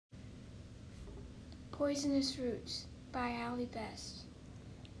Poisonous Roots by Alie.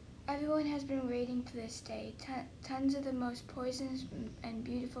 Everyone has been waiting for this day. Tons of the most poisonous and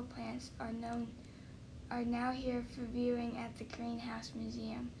beautiful plants are now here for viewing at the Greenhouse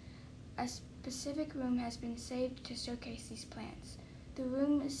Museum. A specific room has been saved to showcase these plants. The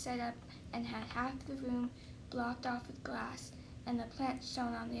room is set up and had half the room blocked off with glass and the plants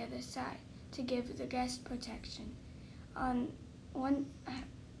shown on the other side to give the guests protection. On one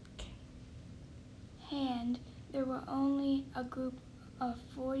hand, there were only a group of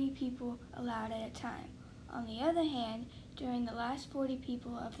 40 people allowed at a time. On the other hand, during the last 40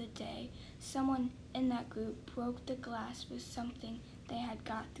 people of the day, someone in that group broke the glass with something they had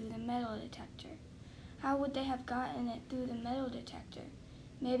got through the metal detector. How would they have gotten it through the metal detector?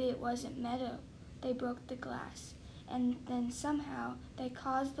 Maybe it wasn't metal. They broke the glass, and then somehow they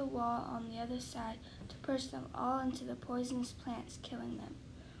caused the wall on the other side to push them all into the poisonous plants, killing them.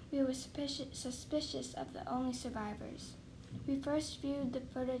 We were suspicious of the only survivors. We first viewed the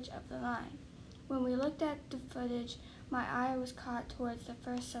footage of the line. When we looked at the footage, my eye was caught towards the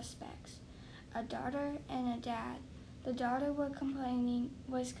first suspects, a daughter and a dad. The daughter was complaining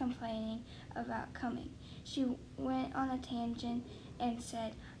about coming. She went on a tangent and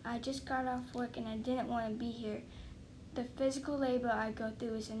said, "I just got off work and I didn't want to be here. The physical labor I go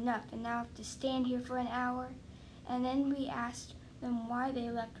through is enough, and now I have to stand here for an hour." And then we asked them why they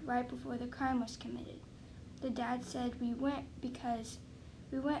left right before the crime was committed. The dad said, we went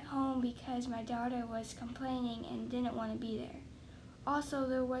home because my daughter was complaining and didn't want to be there. Also,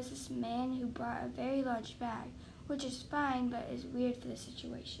 there was this man who brought a very large bag, which is fine but is weird for the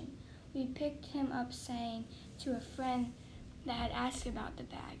situation. We picked him up saying to a friend that had asked about the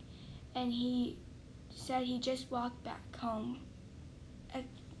bag, and he said he just walked back home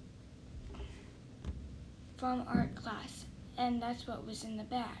from art class, and that's what was in the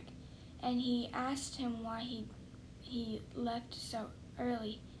bag. And he asked him why he left so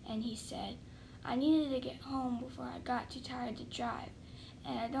early, and he said, "I needed to get home before I got too tired to drive,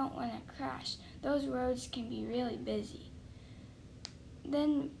 and I don't want to crash. Those roads can be really busy."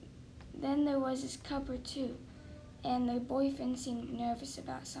 Then there was this couple too, and the boyfriend seemed nervous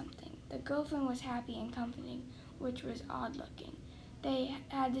about something. The girlfriend was happy and comforting, which was odd looking. They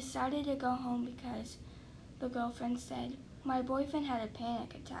had decided to go home because the girlfriend said, "My boyfriend had a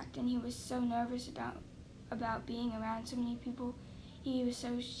panic attack and he was so nervous about being around so many people. He was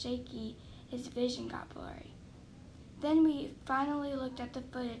so shaky, his vision got blurry." Then we finally looked at the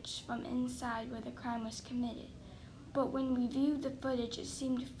footage from inside where the crime was committed. But when we viewed the footage, it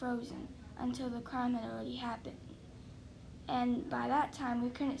seemed frozen until the crime had already happened. And by that time, we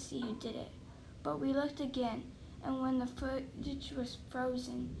couldn't see who did it. But we looked again, and when the footage was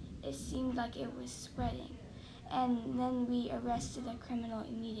frozen, it seemed like it was spreading. And then we arrested the criminal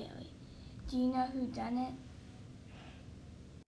immediately. Do you know who done it?